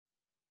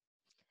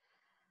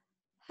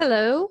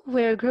Hello,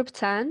 we're Group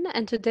 10,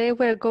 and today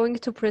we're going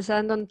to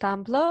present on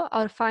Tumblr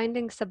our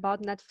findings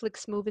about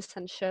Netflix movies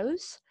and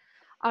shows.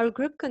 Our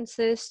group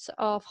consists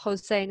of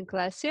Jose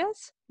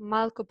Iglesias,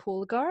 Malco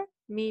Pulgar,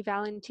 me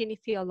Valentini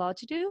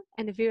Theologidou,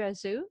 and Vera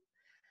Zhu.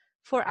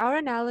 For our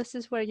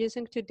analysis, we're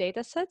using two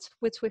datasets,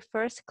 which we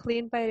first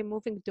cleaned by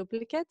removing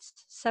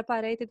duplicates,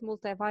 separated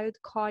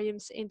multivariate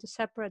columns into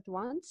separate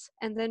ones,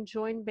 and then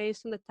joined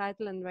based on the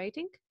title and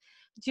rating.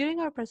 During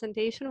our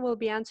presentation, we'll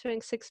be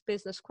answering 6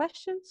 business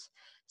questions.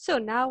 So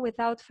now,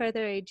 without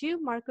further ado,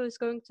 Marco is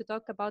going to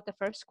talk about the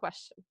first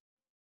question.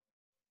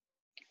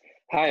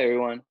 Hi,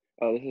 everyone.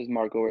 This is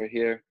Marco over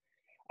here.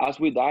 As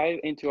we dive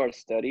into our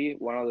study,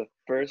 one of the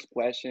first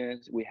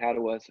questions we had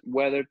was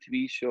whether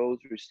TV shows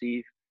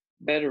receive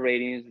better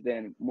ratings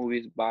than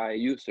movies by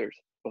users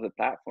of the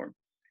platform.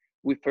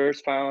 We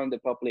first found the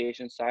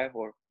population size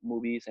for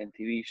movies and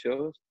TV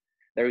shows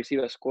that receive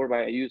a score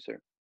by a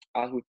user.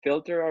 As we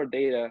filter our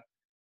data,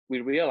 we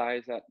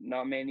realized that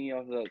not many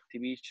of the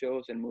TV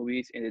shows and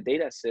movies in the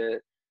data set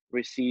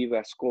receive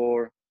a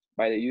score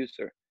by the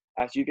user.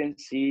 As you can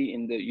see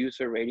in the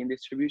user rating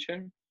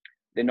distribution,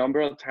 the number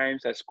of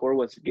times a score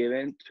was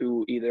given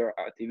to either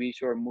a TV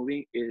show or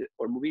movie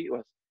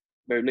was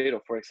very little.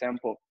 For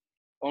example,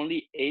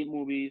 only 8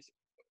 movies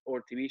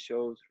or TV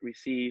shows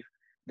receive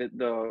the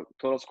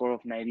total score of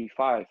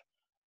 95.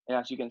 And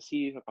as you can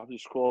see, if you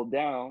scroll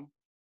down,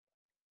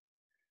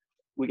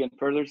 we can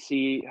further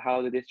see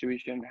how the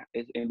distribution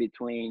is in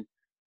between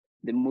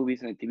the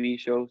movies and the TV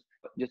shows.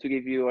 Just to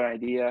give you an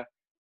idea,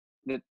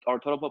 that our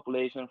total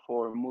population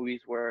for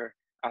movies were,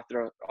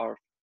 after our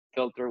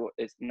filter,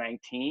 is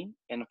 19,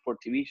 and for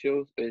TV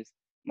shows is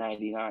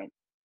 99.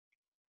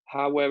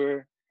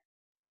 However,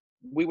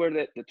 we were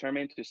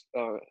determined to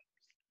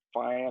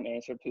find an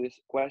answer to this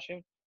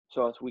question.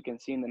 So as we can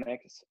see in the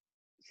next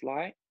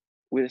slide,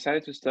 we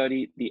decided to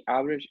study the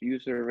average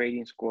user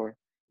rating score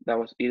that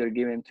was either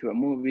given to a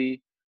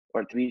movie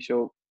or a TV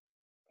show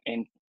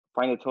and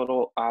find the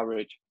total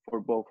average for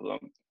both of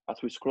them.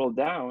 As we scroll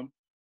down,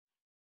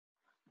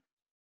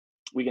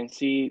 we can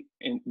see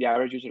in the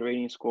average user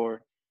rating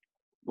score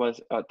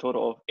was a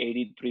total of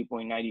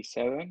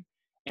 83.97.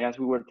 And as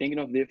we were thinking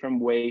of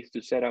different ways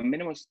to set a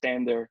minimum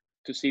standard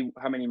to see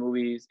how many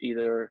movies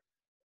either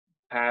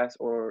passed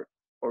or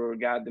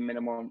got the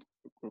minimum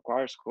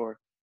required score,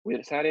 we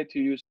decided to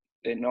use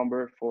a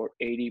number for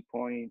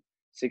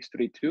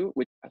 80.632,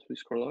 which, as we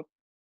scroll up,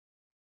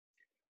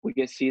 we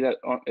can see that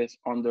it's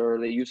under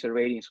the user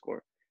rating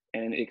score,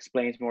 and it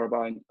explains more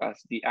about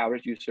as the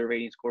average user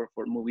rating score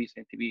for movies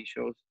and TV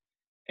shows,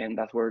 and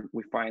that's where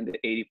we find the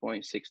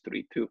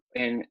 80.632.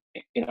 And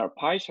in our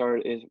pie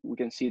chart is we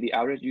can see the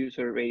average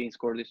user rating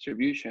score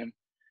distribution.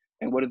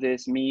 And what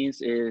this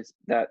means is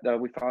that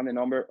we found a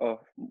number of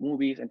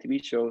movies and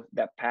TV shows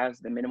that pass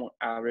the minimum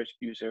average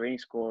user rating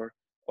score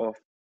of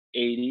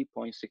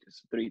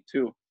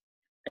 80.632.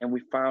 And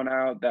we found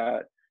out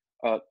that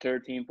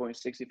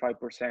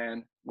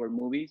 13.65% were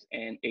movies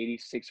and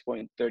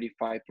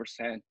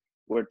 86.35%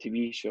 were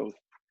TV shows.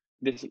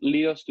 This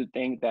leads us to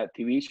think that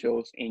TV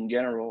shows in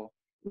general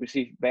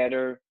receive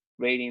better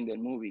rating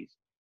than movies.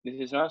 This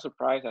is not a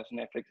surprise, as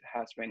Netflix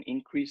has been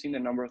increasing the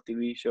number of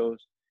TV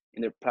shows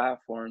in their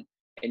platform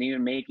and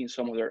even making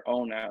some of their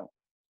own now.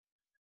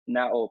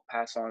 Now I'll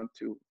pass on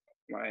to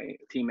my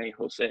teammate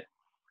Jose.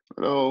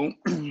 Hello.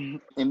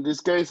 In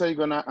this case, I'm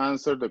gonna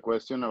answer the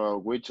question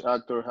about which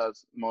actor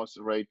has most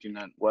rating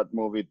and what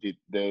movie did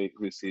they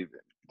receive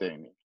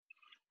them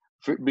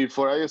in.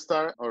 Before I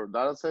start our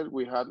data set,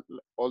 we had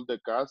all the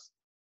cast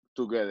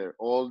together.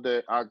 All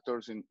the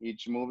actors in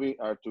each movie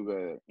are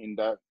together. In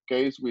that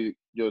case, we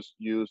just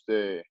use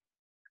the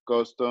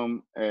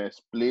custom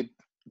split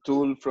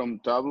tool from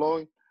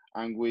Tableau,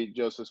 and we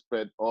just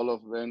spread all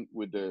of them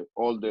with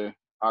all the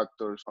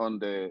actors on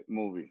the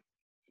movie.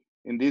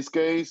 In this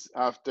case,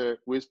 after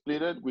we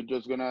split it, we're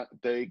just gonna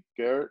take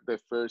care the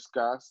first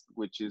cast,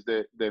 which is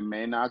the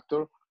main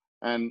actor.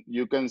 And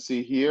you can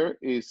see here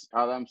is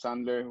Adam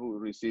Sandler, who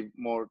received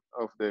more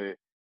of the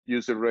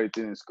user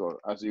rating score.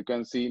 As you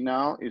can see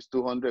now, it's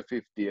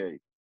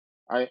 258.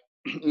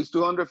 It's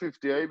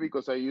 258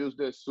 because I used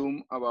the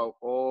sum about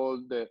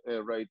all the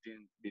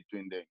rating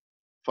between them.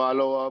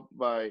 Follow up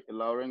by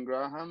Lauren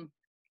Graham,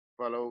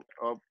 follow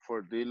up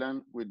for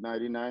Dylan with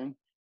 99,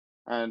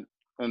 and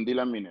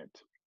Dylan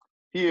Minette.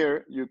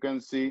 Here you can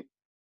see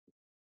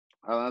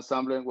Adam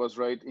Sandler was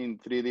rated in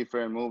 3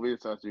 different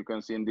movies. As you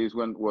can see in this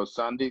one was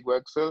Sandy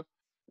Wexel,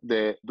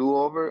 The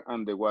Do-Over,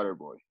 and The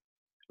Waterboy.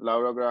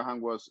 Laura Graham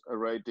was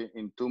rated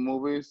in 2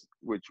 movies,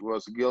 which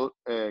was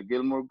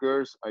Gilmore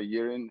Girls, A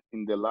Year in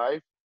the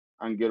Life,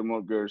 and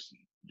Gilmore Girls,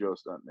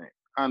 Just That Name.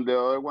 And the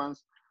other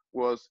ones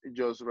was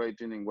just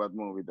rated in what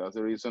movie. That's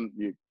the reason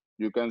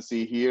you can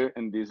see here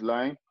in this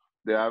line,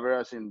 the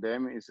average in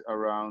them is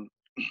around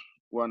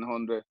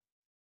 103.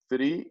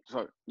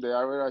 So the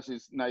average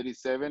is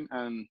 97,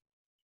 and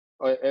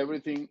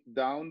everything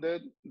down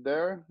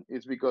there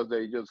is because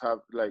they just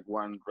have like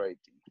 1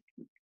 rating.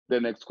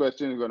 The next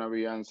question is gonna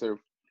be answered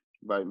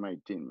by my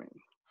teammate.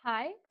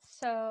 Hi.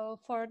 So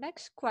for our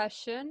next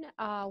question,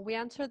 we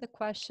answer the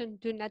question,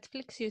 do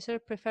Netflix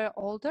users prefer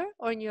older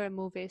or newer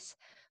movies?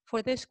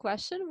 For this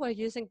question, we're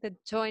using the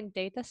joint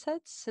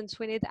datasets since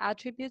we need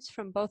attributes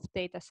from both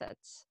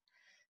datasets.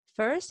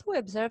 First, we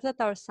observe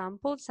that our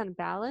sample is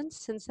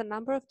unbalanced since the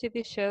number of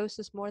TV shows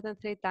is more than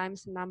 3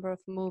 times the number of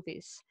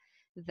movies.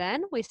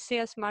 Then we see,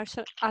 as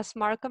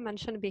Marco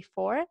mentioned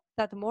before,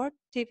 that more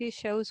TV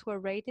shows were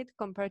rated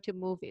compared to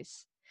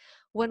movies.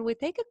 When we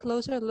take a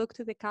closer look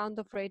to the count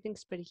of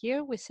ratings per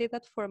year, we see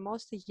that for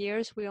most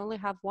years we only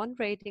have one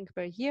rating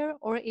per year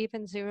or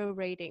even zero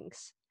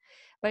ratings.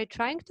 By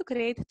trying to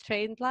create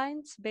trend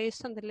lines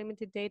based on the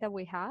limited data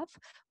we have,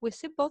 we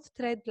see both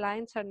trend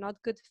lines are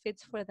not good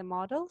fits for the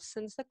model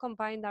since the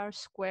combined R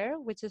square,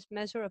 which is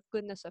measure of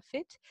goodness of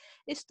fit,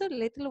 is too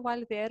little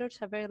while the errors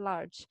are very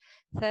large.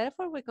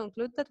 Therefore, we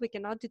conclude that we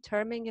cannot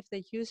determine if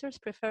the users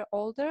prefer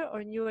older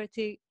or newer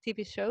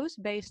TV shows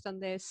based on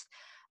this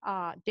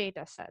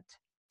data set.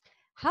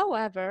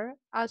 However,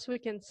 as we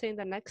can see in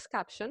the next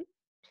caption,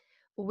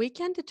 we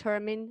can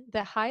determine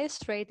the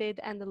highest rated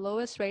and the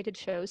lowest rated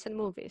shows and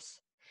movies.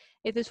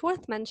 It is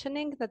worth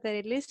mentioning that the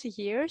release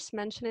years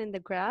mentioned in the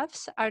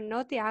graphs are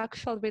not the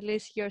actual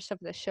release years of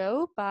the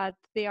show, but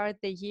they are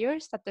the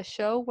years that the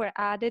show were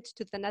added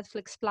to the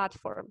Netflix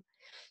platform.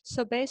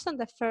 So based on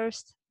the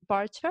first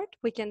bar chart,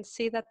 we can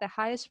see that the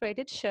highest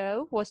rated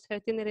show was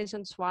 13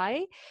 Reasons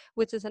Why,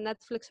 which is a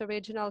Netflix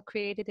original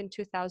created in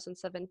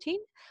 2017,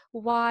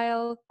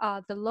 while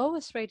the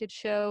lowest rated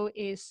show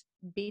is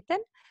Beaten,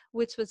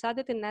 which was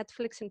added in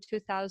Netflix in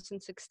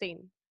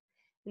 2016.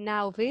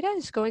 Now, Vera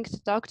is going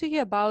to talk to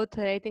you about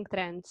rating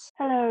trends.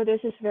 Hello, this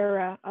is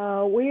Vera.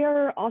 We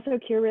are also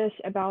curious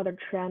about the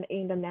trend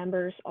in the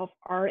numbers of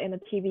R and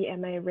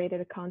TVMA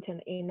rated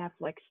content in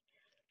Netflix.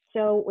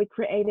 So we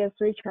created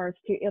three charts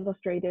to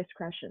illustrate this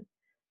question.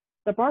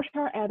 The bar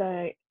chart at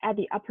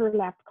the upper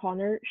left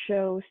corner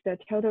shows the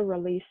total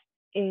release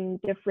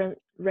in different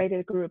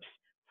rated groups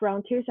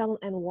from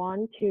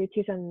 2001 to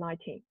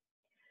 2019.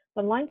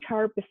 The line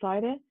chart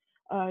beside it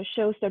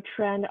shows the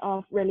trend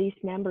of release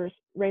numbers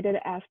rated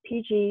as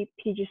PG,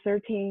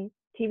 PG-13,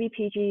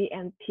 TV-PG,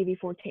 and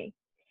TV-14.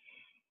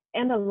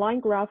 And the line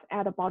graph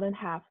at the bottom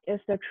half is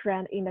the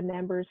trend in the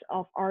numbers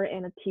of R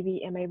and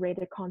TVMA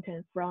rated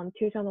content from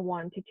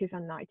 2001 to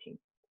 2019.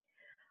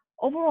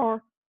 Overall,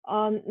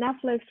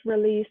 Netflix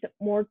released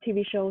more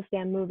TV shows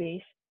than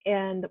movies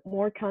and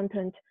more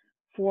content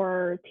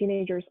for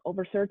teenagers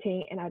over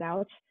 13 and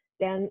adults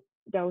than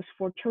those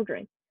for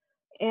children.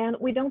 And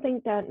we don't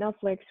think that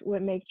Netflix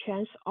would make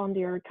change on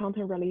their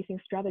content releasing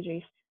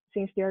strategies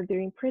since they're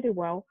doing pretty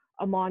well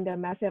among the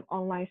massive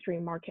online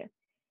stream market.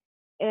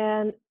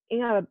 And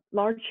in a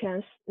large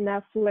chance,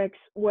 Netflix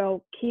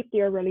will keep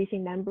their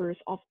releasing numbers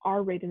of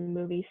R-rated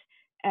movies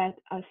at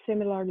a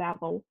similar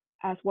level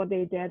as what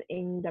they did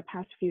in the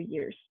past few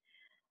years.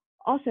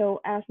 Also,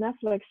 as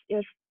Netflix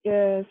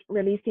is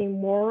releasing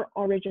more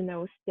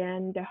originals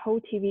than the whole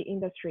TV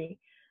industry,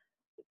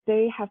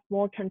 they have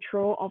more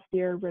control of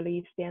their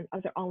release than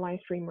other online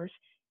streamers,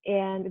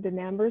 and the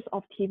numbers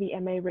of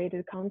TVMA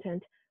rated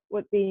content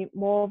would be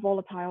more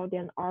volatile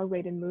than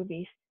R-rated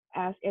movies,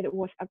 as it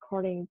was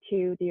according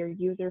to their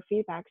user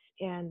feedbacks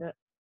and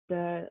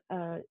the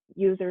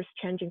users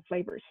changing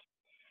flavors.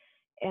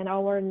 And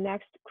our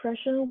next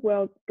question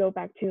will go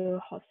back to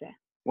Jose.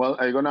 Well,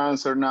 I'm gonna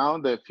answer now.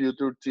 The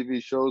future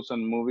TV shows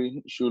and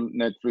movies should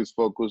Netflix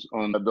focus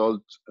on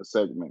adult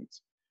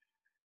segments?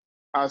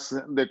 As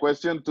the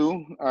question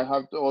too, I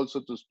have to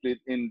also to split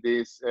in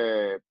this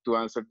to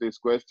answer this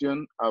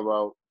question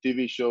about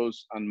TV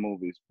shows and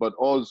movies, but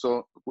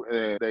also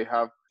they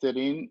have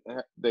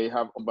they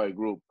have by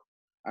group,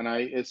 and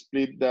I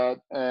split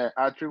that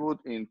attribute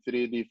in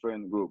three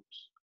different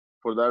groups.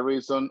 For that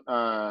reason,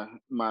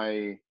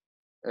 my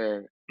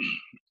uh,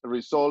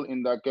 result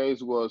in that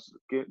case was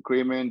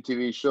crimen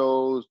TV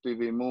shows,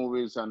 TV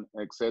movies, and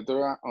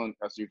etc. On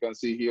as you can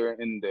see here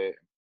in the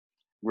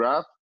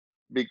graph,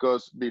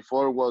 because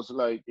before was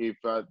like if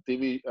a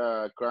TV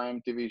crime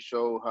TV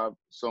show have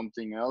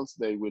something else,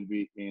 they will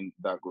be in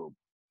that group.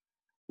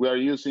 We are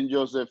using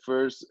just the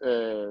first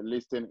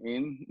listing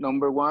in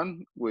number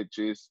one, which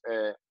is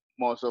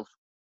most of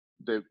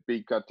the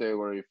big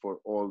category for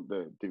all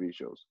the TV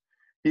shows.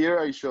 Here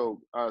I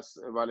show, as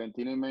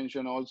Valentini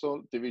mentioned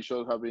also, TV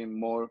shows having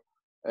more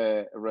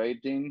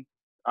rating,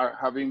 are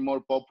having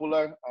more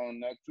popular on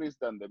Netflix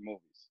than the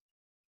movies.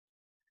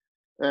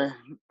 Uh,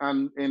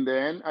 and in the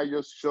end, I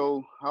just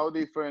show how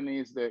different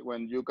is that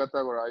when you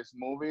categorize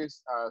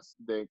movies as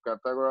they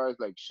categorize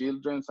like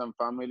children's and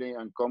family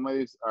and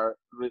comedies are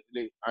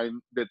really are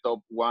the top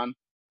one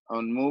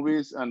on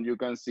movies, and you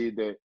can see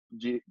the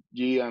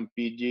G and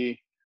PG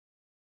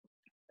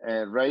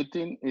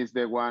rating is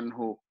the one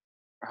who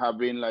have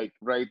been like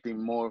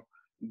rating more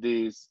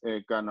these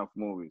kind of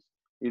movies.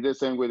 It's the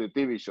same with the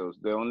TV shows.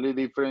 The only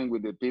difference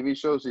with the TV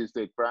shows is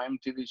the crime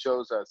TV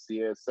shows as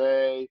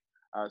CSA,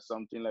 as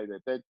something like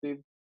detective,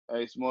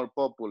 is more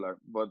popular.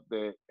 But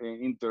the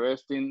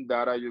interesting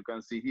data you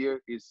can see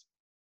here is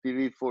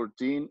TV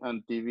 14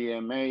 and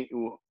TVMA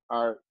who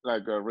are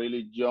like a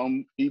really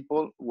young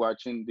people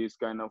watching this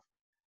kind of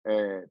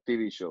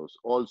TV shows.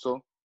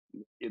 Also,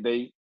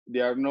 they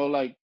are not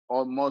like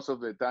all, most of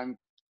the time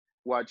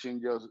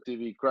watching just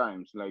TV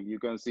crimes. Like you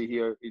can see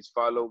here, it's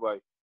followed by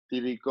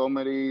TV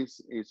comedies,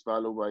 it's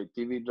followed by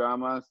TV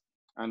dramas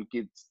and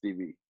kids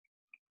TV.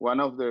 One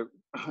of the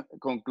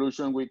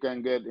conclusion we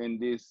can get in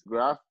this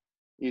graph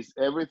is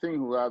everything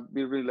who have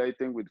been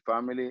relating with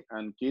family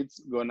and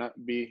kids gonna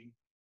be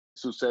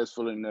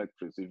successful in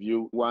Netflix. If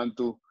you want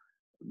to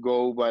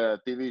go by a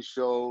TV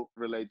show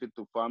related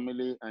to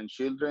family and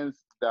children,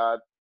 that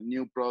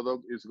new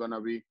product is gonna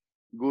be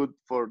good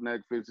for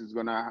Netflix. It's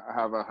gonna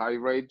have a high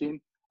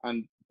rating,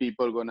 and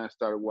people gonna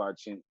start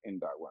watching in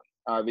that one.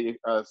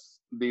 As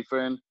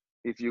different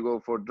if you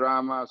go for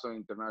dramas or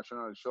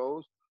international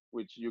shows,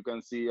 which you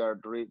can see are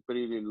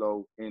pretty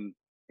low in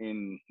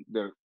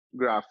the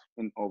graph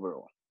in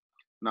overall.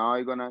 Now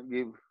I'm gonna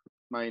give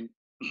my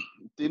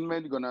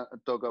teammate gonna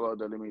talk about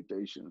the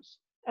limitations.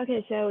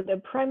 Okay, so the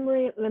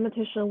primary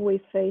limitation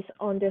we face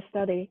on this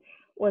study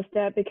was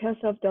that because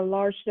of the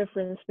large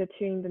difference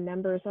between the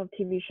numbers of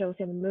TV shows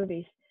and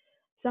movies,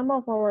 some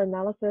of our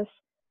analysis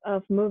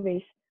of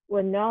movies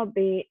would not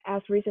be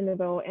as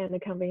reasonable and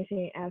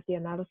convincing as the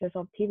analysis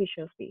of TV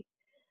shows be.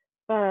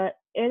 But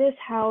it is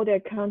how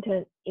the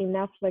content in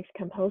Netflix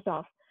composed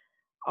of.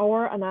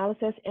 Our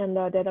analysis and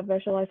the data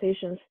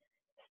visualizations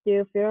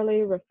still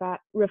fairly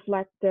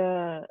reflect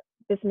the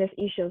business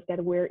issues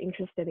that we're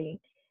interested in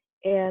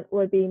and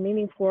would be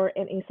meaningful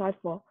and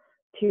insightful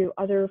to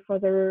other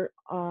further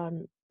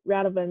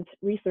relevant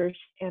research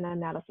and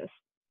analysis.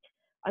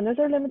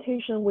 Another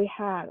limitation we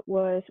had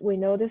was we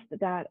noticed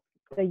that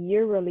the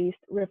year released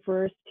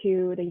refers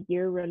to the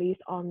year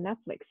released on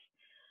Netflix.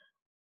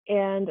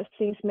 And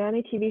since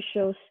many TV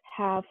shows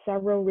have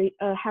several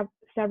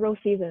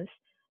seasons,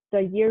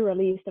 the year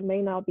released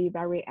may not be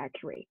very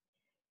accurate.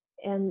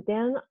 And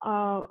then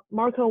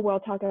Marco will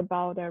talk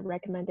about the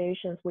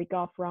recommendations we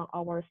got from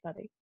our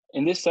study.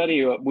 In this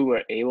study, we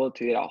were able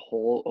to get a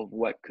whole of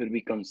what could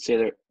be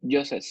considered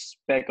just a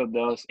speck of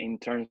dust in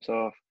terms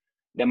of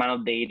the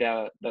amount of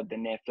data that the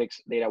Netflix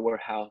data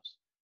warehouse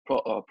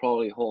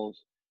probably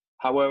holds.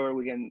 However,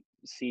 we can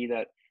see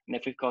that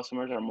Netflix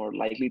customers are more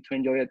likely to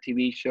enjoy a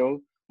TV show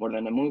more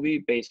than a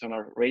movie based on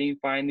our rating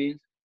findings,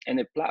 and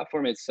the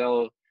platform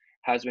itself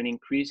has been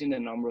increasing the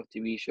number of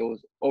TV shows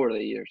over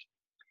the years.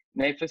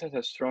 Netflix has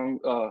a strong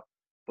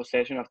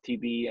possession of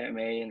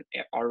TVMA and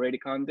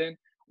R-rated content.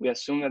 We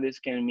assume that this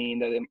can mean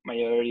that the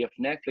majority of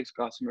Netflix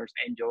customers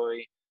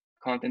enjoy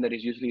content that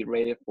is usually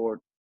rated for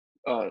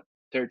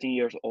 13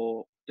 years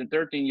old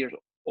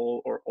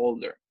or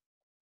older.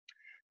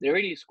 The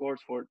rating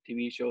scores for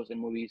TV shows and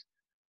movies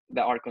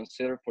that are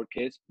considered for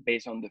kids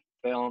based on the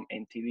film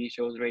and TV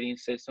shows rating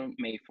system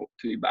made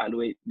to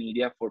evaluate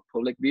media for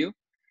public view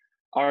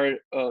are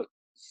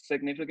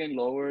significantly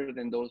lower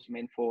than those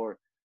meant for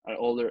an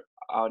older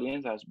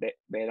audience, as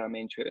Beta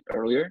mentioned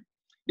earlier.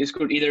 This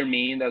could either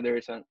mean that there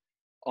is an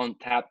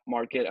untapped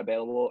market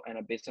available and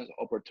a business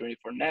opportunity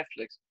for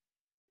Netflix.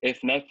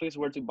 If Netflix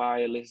were to buy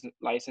a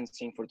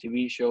licensing for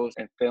TV shows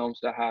and films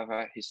that have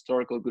a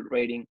historical good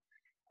rating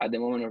at the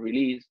moment of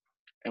release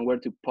and were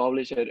to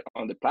publish it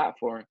on the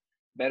platform,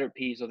 better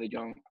piece of the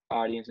young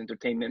audience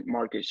entertainment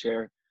market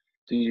share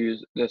to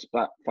use this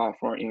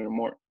platform even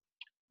more.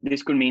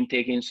 This could mean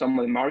taking some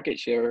of the market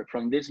share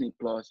from Disney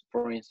Plus,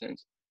 for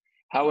instance.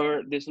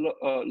 However, this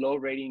low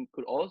rating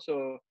could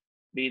also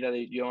be that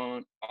the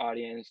young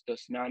audience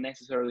does not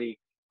necessarily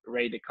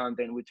rate the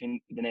content within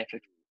the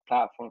Netflix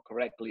platform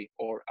correctly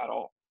or at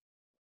all.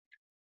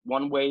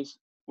 One way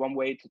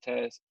to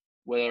test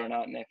whether or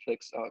not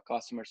Netflix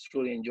customers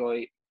truly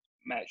enjoy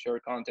mature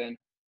content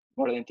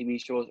more than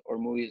TV shows or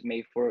movies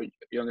made for a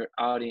younger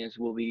audience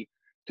will be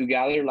to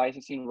gather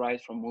licensing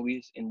rights from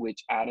movies in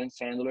which Adam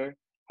Sandler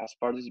has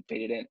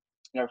participated in.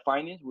 In our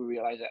findings, we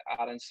realized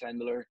that Adam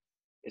Sandler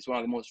is one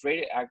of the most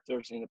rated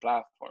actors in the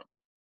platform.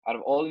 Out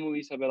of all the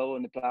movies available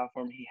in the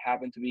platform, he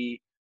happened to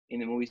be in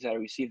the movies that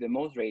received the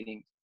most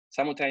ratings.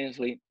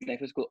 Simultaneously,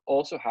 Netflix could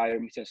also hire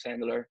Mr.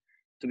 Sandler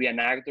to be an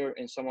actor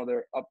in some of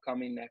their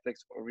upcoming Netflix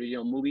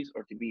original movies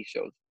or TV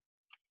shows.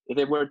 If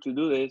they were to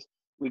do this,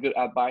 we could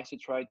advise to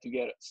try to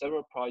get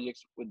several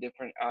projects with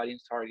different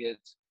audience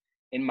targets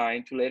in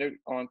mind to later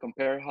on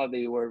compare how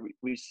they were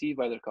received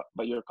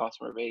by your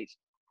customer base.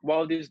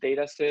 While this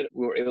data set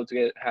we were able to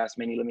get has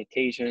many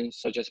limitations,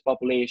 such as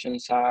population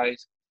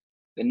size,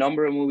 the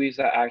number of movies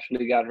that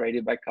actually got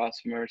rated by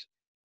customers,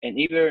 and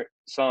even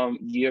some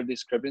year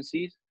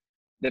discrepancies,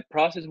 the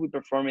process we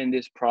perform in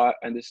this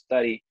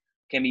study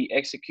can be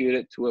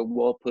executed to a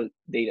well-put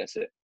data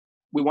set.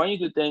 We want you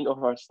to think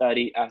of our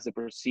study as the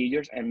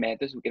procedures and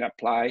methods we can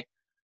apply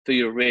to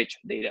your rich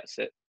data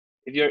set.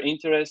 If you're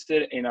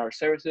interested in our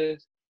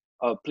services,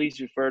 please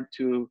refer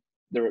to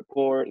the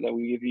report that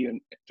we give you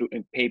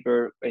in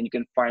paper, and you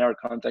can find our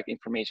contact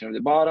information at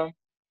the bottom.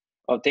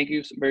 Thank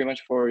you very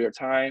much for your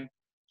time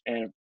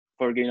and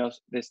for giving us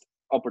this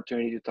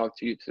opportunity to talk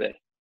to you today.